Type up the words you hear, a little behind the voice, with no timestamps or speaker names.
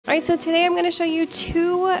Alright, so today I'm going to show you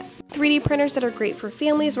two 3D printers that are great for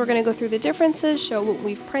families. We're going to go through the differences, show what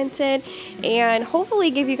we've printed, and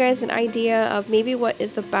hopefully give you guys an idea of maybe what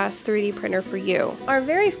is the best 3D printer for you. Our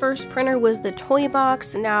very first printer was the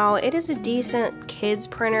Toybox. Now, it is a decent kids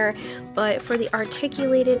printer, but for the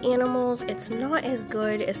articulated animals, it's not as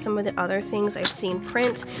good as some of the other things I've seen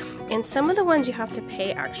print. And some of the ones you have to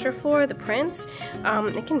pay extra for, the prints,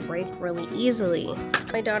 it can break really easily.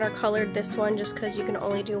 My daughter colored this one just because you can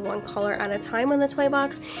only do one color at a time on the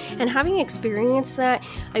Toybox. And having experienced that,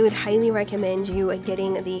 I would highly recommend you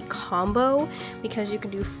getting the combo because you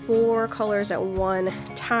can do 4 colors at one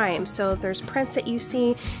time. So if there's prints that you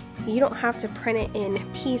see, you don't have to print it in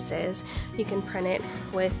pieces. You can print it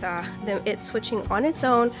with it switching on its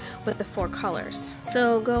own with the 4 colors.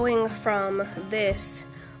 So going from this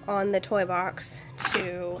on the Toybox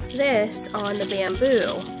to this on the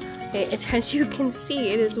Bambu, as you can see,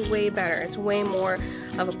 it is way better. It's way more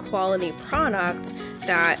of a quality product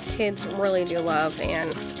that kids really do love,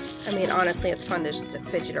 and I mean, honestly, it's fun to just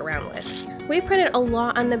fidget around with. We printed a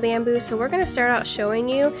lot on the Bambu, so we're going to start out showing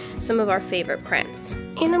you some of our favorite prints.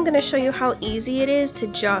 And I'm going to show you how easy it is to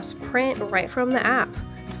just print right from the app.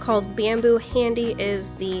 It's called Bambu Handy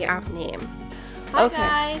is the app name. Hi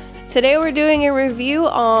guys! Today we're doing a review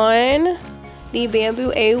on the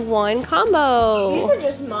Bambu A1 Combo. These are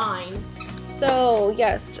just mine. So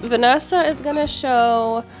yes, Vanessa is gonna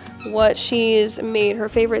show what she's made, her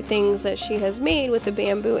favorite things that she has made with the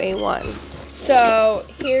Bambu A1. So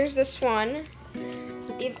here's this one.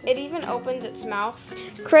 It even opens its mouth.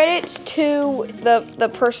 Credits to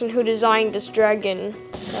the person who designed this dragon.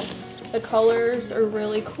 The colors are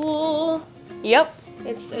really cool. Yep.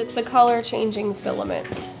 It's the color changing filament.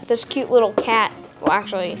 This cute little cat. Well,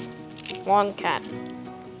 actually, long cat.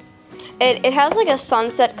 It has like a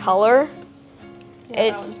sunset color.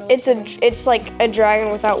 Yeah, it's like a dragon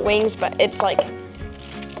without wings, but it's like,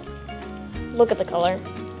 look at the color.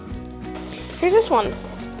 Here's this one.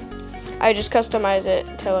 I just customize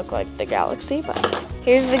it to look like the galaxy, but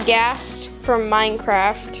here's the Ghast from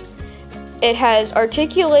Minecraft. It has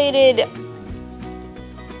articulated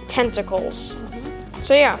tentacles.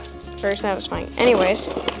 So yeah, very satisfying. Anyways,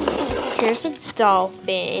 here's the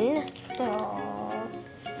dolphin. Aww.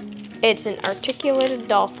 It's an articulated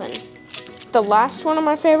dolphin. The last one of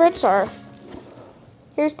my favorites are,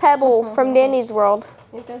 here's Pebble from Dandy's World.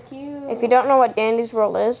 It's so cute. If you don't know what Dandy's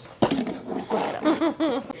World is, look it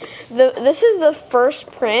up. This is the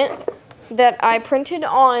first print that I printed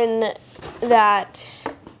on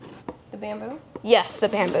that. The Bambu? Yes, the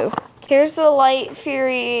Bambu. Here's the Light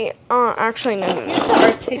Fury. Actually, no. Here's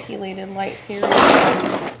the articulated Light Fury.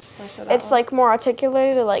 It's like more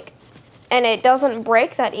articulated, like, and it doesn't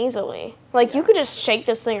break that easily. Like, you could just shake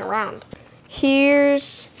this thing around.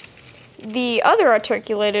 Here's the other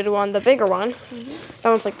articulated one, the bigger one. That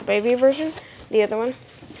one's like the baby version. The other one.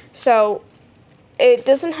 So it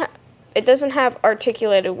doesn't have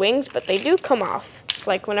articulated wings, but they do come off.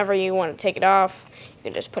 Like whenever you want to take it off, you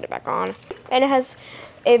can just put it back on. And it has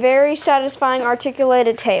a very satisfying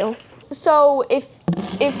articulated tail. So if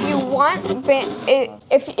you want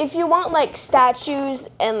if you want like statues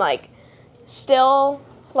and like still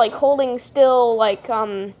like holding still like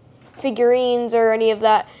figurines or any of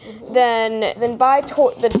that, then buy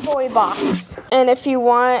the Toybox. And if you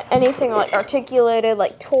want anything like articulated,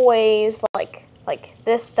 like toys, like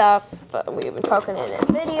this stuff that we've been talking in a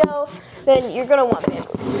video, then you're gonna want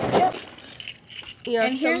Bambu. Yep. Yeah,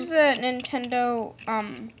 and here's the Nintendo,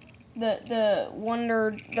 the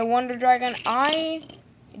Wonder Dragon. I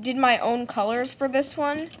did my own colors for this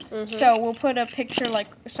one, so we'll put a picture like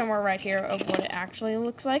somewhere right here of what it actually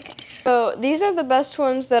looks like. So these are the best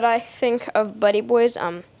ones that I think of Buddy Boys.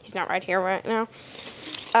 He's not right here right now.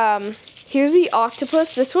 Here's the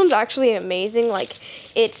octopus. This one's actually amazing. Like,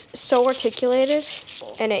 it's so articulated,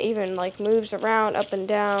 and it even like moves around up and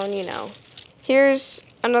down, you know. Here's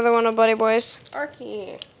another one of Buddy Boys.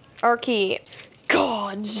 Arky.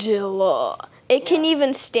 Godzilla. It can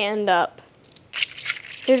even stand up.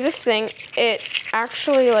 Here's this thing. It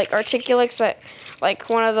actually like articulates like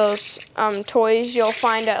one of those toys you'll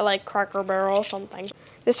find at like Cracker Barrel or something.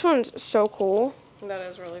 This one's so cool. That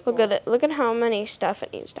is really cool. Look at it. Look at how many stuff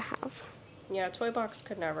it needs to have. Yeah, Toybox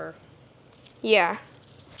could never. Yeah.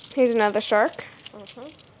 Here's another shark.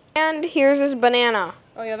 And here's this banana.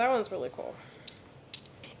 Oh yeah, that one's really cool.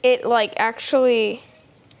 It like actually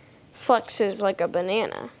flexes like a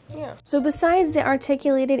banana. Yeah. So besides the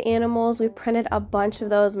articulated animals, we printed a bunch of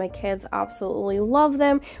those. My kids absolutely love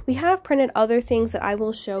them. We have printed other things that I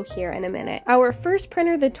will show here in a minute. Our first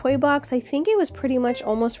printer, the Toybox, I think it was pretty much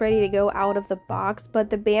almost ready to go out of the box, but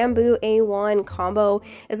the Bambu A1 Combo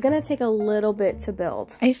is gonna take a little bit to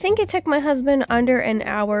build. I think it took my husband under an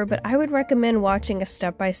hour, but I would recommend watching a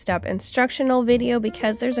step-by-step instructional video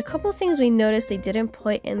because there's a couple things we noticed they didn't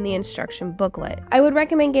put in the instruction booklet. I would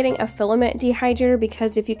recommend getting a filament dehydrator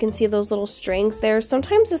because if you can see those little strings there,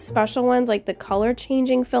 sometimes the special ones like the color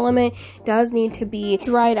changing filament does need to be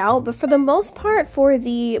dried out, but for the most part for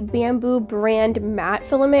the Bambu brand matte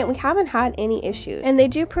filament we haven't had any issues. And they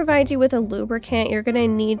do provide you with a lubricant. You're gonna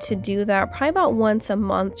need to do that probably about once a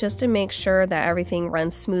month just to make sure that everything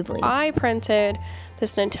runs smoothly. I printed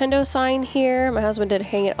this Nintendo sign here. My husband did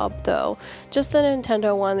hang it up though, just the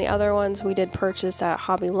Nintendo one. The other ones we did purchase at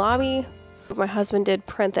Hobby Lobby. My husband did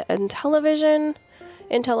print the Intellivision,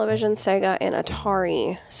 Sega, and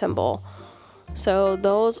Atari symbol. So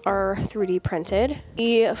those are 3D printed.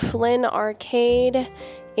 The Flynn Arcade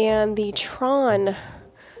and the Tron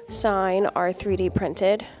sign are 3D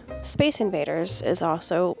printed. Space Invaders is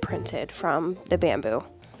also printed from the Bambu.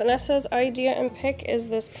 Vanessa's idea and pick is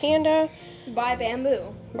this Panda. By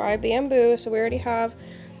Bambu. By Bambu. So we already have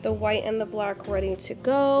the white and the black ready to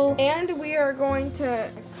go. And we are going to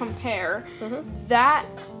compare that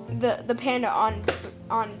the Panda on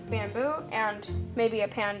Bambu and maybe a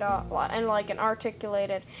Panda and like an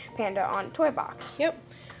articulated Panda on Toybox. Yep.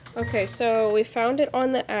 Okay, so we found it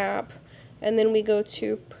on the app and then we go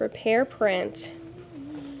to prepare print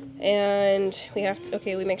and we have to,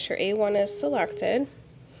 okay, we make sure A1 is selected.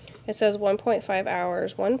 It says 1.5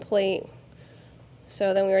 hours, one plate.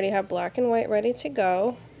 So then we already have black and white ready to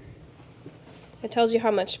go. It tells you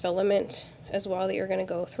how much filament as well that you're going to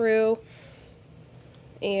go through.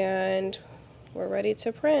 And we're ready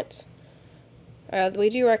to print. They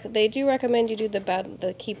do recommend you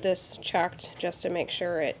do keep this checked just to make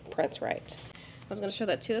sure it prints right. I was going to show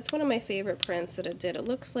that too. That's one of my favorite prints that it did. It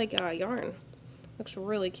looks like yarn. Looks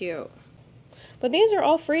really cute. But these are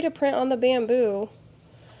all free to print on the Bambu,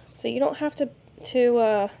 so you don't have to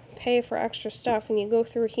pay for extra stuff. And you go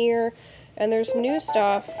through here, and there's new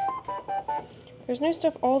stuff. There's new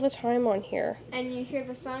stuff all the time on here. And you hear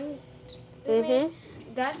the sound they made?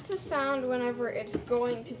 That's the sound whenever it's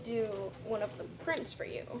going to do one of the prints for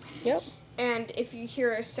you. Yep. And if you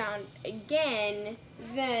hear a sound again,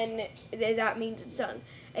 then that means it's done.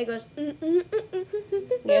 It goes.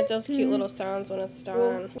 Yeah, it does cute little sounds when it's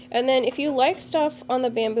done. And then if you like stuff on the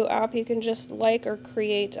Bambu app, you can just like or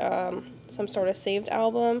create some sort of saved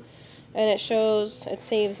album, and it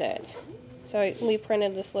saves it. So we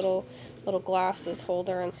printed this little glasses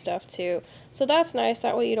holder and stuff too. So that's nice.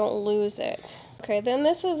 That way you don't lose it. Okay, then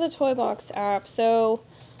this is the Toybox app. So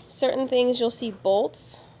certain things you'll see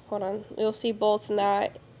bolts. Hold on. You'll see bolts and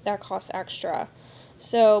that costs extra.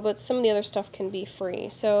 So, but some of the other stuff can be free.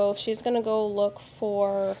 So she's gonna go look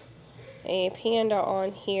for a Panda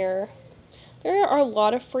on here. There are a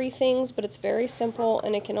lot of free things, but it's very simple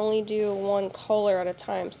and it can only do one color at a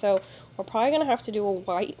time. So we're probably gonna have to do a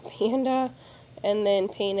white Panda and then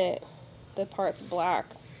paint the parts black.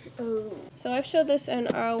 Oh. So I've showed this in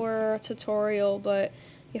our tutorial, but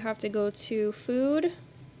you have to go to food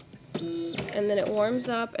and then it warms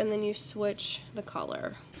up and then you switch the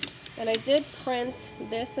color. And I did print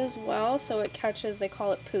this as well, so it catches, they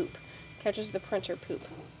call it poop, catches the printer poop.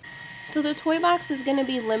 So the Toybox is going to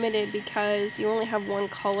be limited because you only have one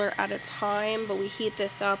color at a time, but we heat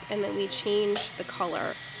this up and then we change the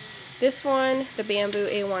color. This one, the Bambu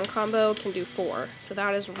A1 Combo, can do 4, so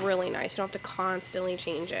that is really nice. You don't have to constantly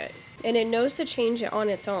change it. And it knows to change it on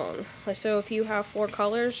its own. So if you have 4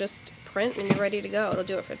 colors, just print and you're ready to go. It'll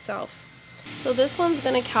do it for itself. So this one's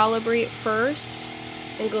going to calibrate first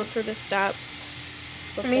and go through the steps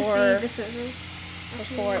before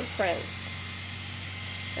it prints.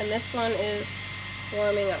 And this one is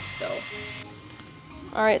warming up still.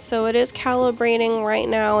 Alright, so it is calibrating right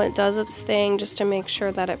now. It does its thing just to make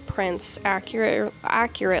sure that it prints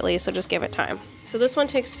accurately, so just give it time. So this one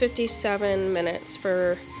takes 57 minutes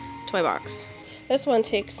for Toybox. This one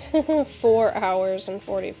takes 4 hours and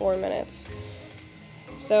 44 minutes.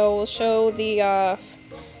 So we'll show the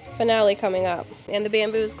finale coming up. And the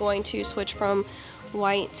Bambu is going to switch from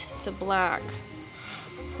white to black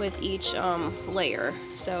with each layer.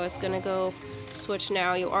 So it's going to go switch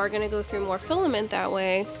now. You are going to go through more filament that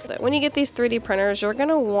way. When you get these 3D printers, you're going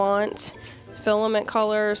to want filament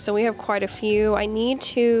colors. So we have quite a few. I need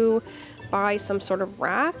to buy some sort of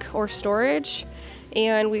rack or storage,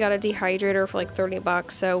 and we got a dehydrator for like 30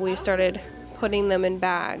 bucks. So we started putting them in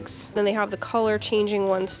bags. Then they have the color changing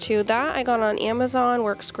ones too. That I got on Amazon,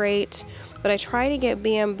 works great, but I try to get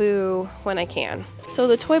Bambu when I can. So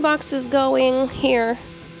the toy box is going here,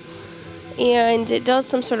 and it does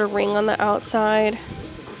some sort of ring on the outside,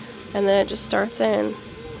 and then it just starts in.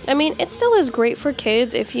 I mean, it still is great for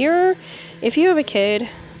kids. If you have a kid,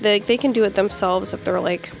 they can do it themselves if they're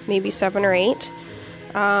like maybe 7 or 8.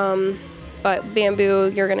 But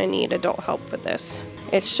Bambu, you're gonna need adult help with this.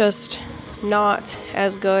 It's just not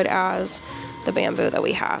as good as the Bambu that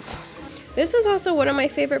we have. This is also one of my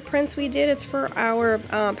favorite prints we did. It's for our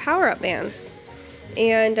power-up bands.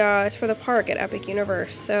 And it's for the park at Epic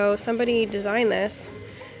Universe. So somebody designed this,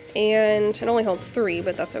 and it only holds 3,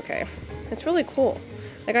 but that's okay. It's really cool.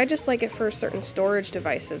 Like, I just like it for certain storage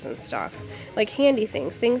devices and stuff. Like handy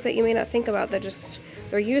things that you may not think about that just,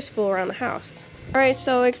 they're useful around the house. Alright,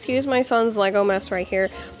 so excuse my son's Lego mess right here,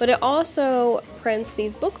 but it also prints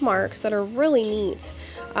these bookmarks that are really neat.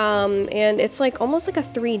 And it's like almost like a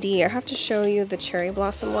 3D. I have to show you the cherry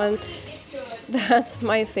blossom one. That's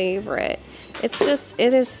my favorite. It's just,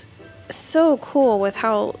 it is so cool with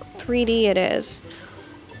how 3D it is.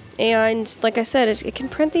 And like I said, it can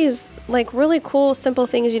print these like really cool, simple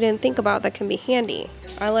things you didn't think about that can be handy.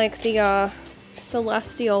 I like the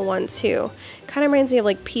celestial one too. Kind of reminds me of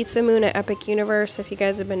like Pizza Moon at Epic Universe. If you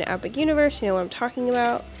guys have been to Epic Universe, you know what I'm talking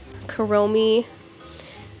about. Kuromi.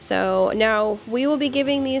 So now we will be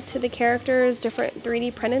giving these to the characters, different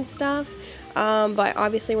 3D printed stuff. But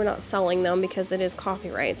obviously we're not selling them because it is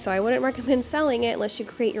copyright. So I wouldn't recommend selling it unless you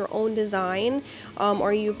create your own design,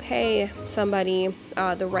 or you pay somebody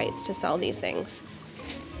the rights to sell these things.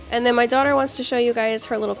 And then my daughter wants to show you guys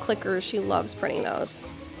her little clickers. She loves printing those.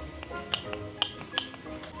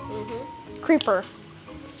 Creeper.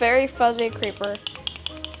 Very fuzzy creeper.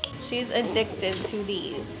 She's addicted to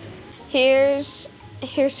these. Here's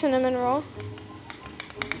cinnamon roll.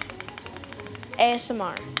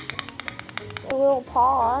 ASMR. A little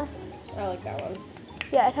paw. I like that one.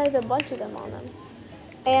 Yeah, it has a bunch of them on them.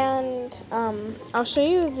 And I'll show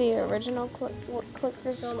you the original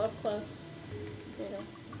clickers. Show them up close. There you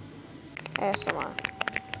go. ASMR.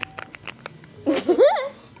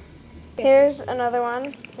 Here's another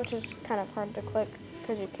one, which is kind of hard to click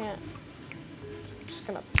because you can't. So I'm just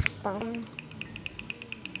gonna boom.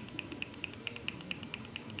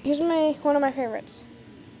 Here's one of my favorites.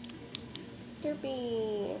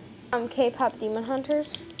 Derpy. K-pop Demon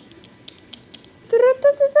Hunters.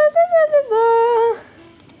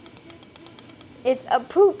 It's a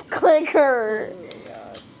poop clicker. Oh my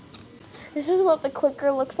god. This is what the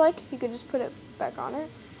clicker looks like. You could just put it back on it.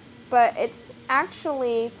 But it's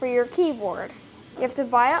actually for your keyboard. You have to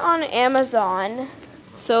buy it on Amazon.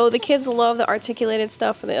 So the kids love the articulated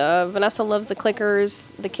stuff. Vanessa loves the clickers.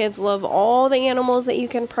 The kids love all the animals that you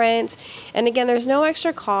can print. And again, there's no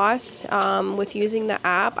extra cost with using the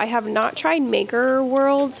app. I have not tried Maker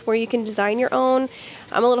Worlds where you can design your own.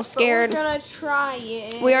 I'm a little scared. But we're gonna try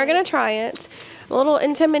it. We are gonna try it. I'm a little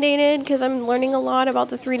intimidated because I'm learning a lot about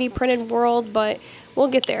the 3D printed world, but we'll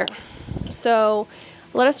get there. So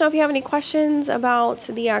let us know if you have any questions about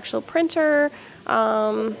the actual printer.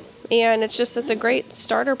 And it's a great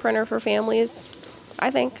starter printer for families, I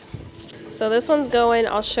think. So this one's going.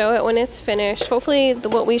 I'll show it when it's finished. Hopefully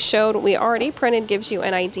what we showed, we already printed, gives you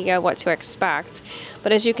an idea what to expect.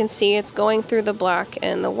 But as you can see, it's going through the black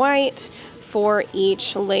and the white for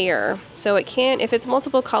each layer. So it can, if it's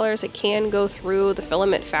multiple colors, it can go through the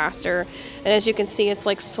filament faster. And as you can see, it's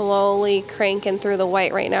like slowly cranking through the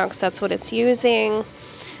white right now because that's what it's using.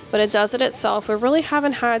 But it does it itself. We really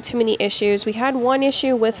haven't had too many issues. We had one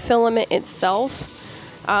issue with filament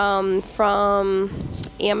itself from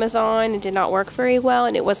Amazon. It did not work very well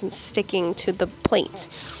and it wasn't sticking to the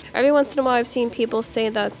plate. Every once in a while I've seen people say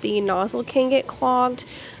that the nozzle can get clogged,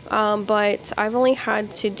 but I've only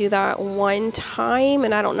had to do that one time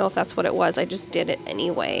and I don't know if that's what it was. I just did it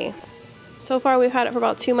anyway. So far we've had it for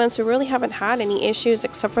about 2 months. We really haven't had any issues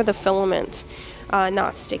except for the filament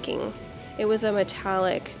not sticking. It was a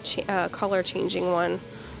metallic color changing one.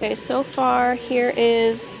 Okay, so far here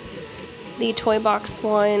is the Toybox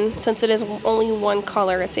one. Since it is only one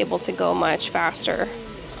color, it's able to go much faster.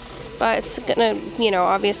 But it's gonna,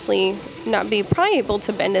 obviously not be probably able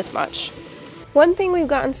to bend as much. One thing we've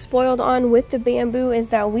gotten spoiled on with the Bambu is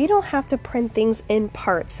that we don't have to print things in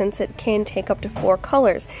parts since it can take up to 4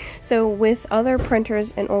 colors. So with other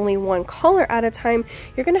printers and only one color at a time,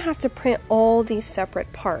 you're going to have to print all these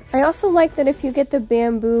separate parts. I also like that if you get the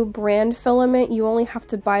Bambu brand filament, you only have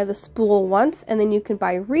to buy the spool once and then you can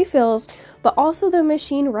buy refills, but also the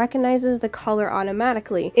machine recognizes the color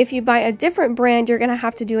automatically. If you buy a different brand, you're going to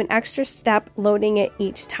have to do an extra step loading it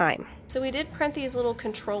each time. So we did print these little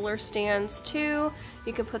controller stands too.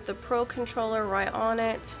 You can put the Pro controller right on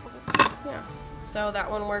it. Yeah. So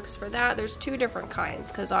that one works for that. There's two different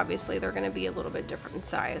kinds because obviously they're going to be a little bit different in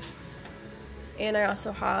size. And I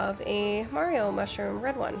also have a Mario mushroom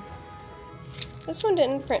red one. This one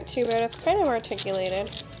didn't print too bad. It's kind of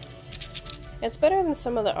articulated. It's better than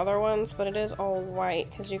some of the other ones, but it is all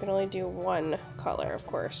white because you can only do one color, of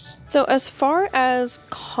course. So as far as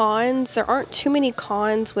cons, there aren't too many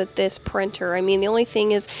cons with this printer. I mean, the only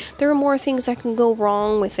thing is there are more things that can go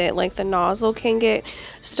wrong with it, like the nozzle can get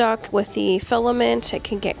stuck with the filament, it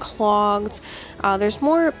can get clogged. There's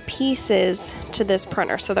more pieces to this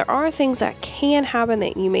printer, so there are things that can happen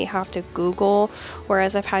that you may have to Google,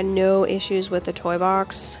 whereas I've had no issues with the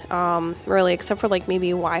Toybox, really, except for like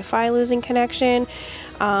maybe Wi-Fi losing connection.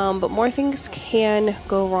 But more things can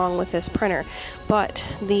go wrong with this printer, but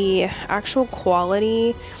the actual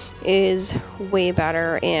quality is way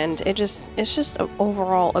better, and it's just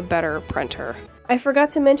overall a better printer. I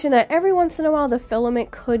forgot to mention that every once in a while the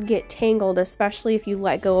filament could get tangled, especially if you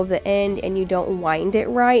let go of the end and you don't wind it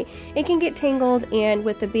right. It can get tangled, and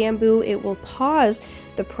with the Bambu it will pause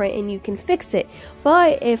the print and you can fix it.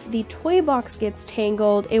 But if the Toybox gets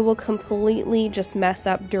tangled, it will completely just mess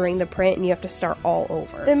up during the print and you have to start all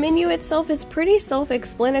over. The menu itself is pretty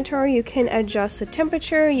self-explanatory. You can adjust the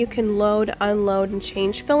temperature, you can load, unload, and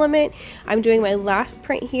change filament. I'm doing my last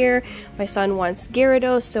print here. My son wants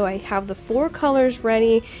Gyarados, so I have the 4 colors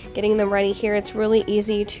ready. Getting them ready here, it's really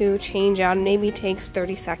easy to change out. It maybe takes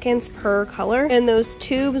 30 seconds per color. And those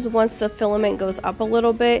tubes, once the filament goes up a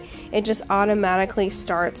little bit, it just automatically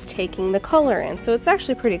starts taking the color in. So it's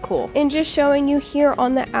actually pretty cool. And just showing you here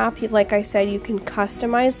on the app, like I said, you can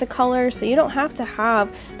customize the colors, so you don't have to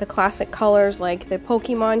have the classic colors like the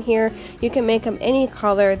Pokemon here. You can make them any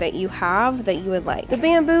color that you have that you would like. The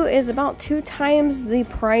Bambu is about 2 times the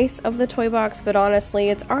price of the Toybox, but honestly,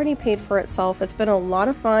 it's already paid for itself. It's been a lot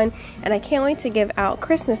of fun, and I can't wait to give out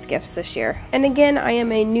Christmas gifts this year. And again, I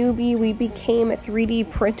am a newbie. We became 3D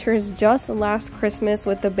printers just last Christmas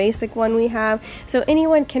with the basic one we have, so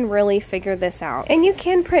anyone can really figure this out. And you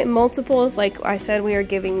can print multiples. Like I said, we are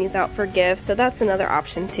giving these out for gifts, so that's another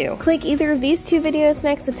option too. Click either of these 2 videos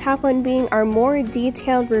next, the top one being our more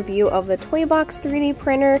detailed review of the Toybox 3D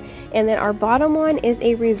printer, and then our bottom one is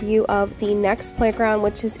a review of the Next Playground,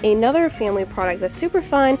 which is another family product that's super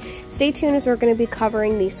fun. Stay tuned as we're going to be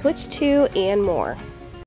covering the Switch 2 and more.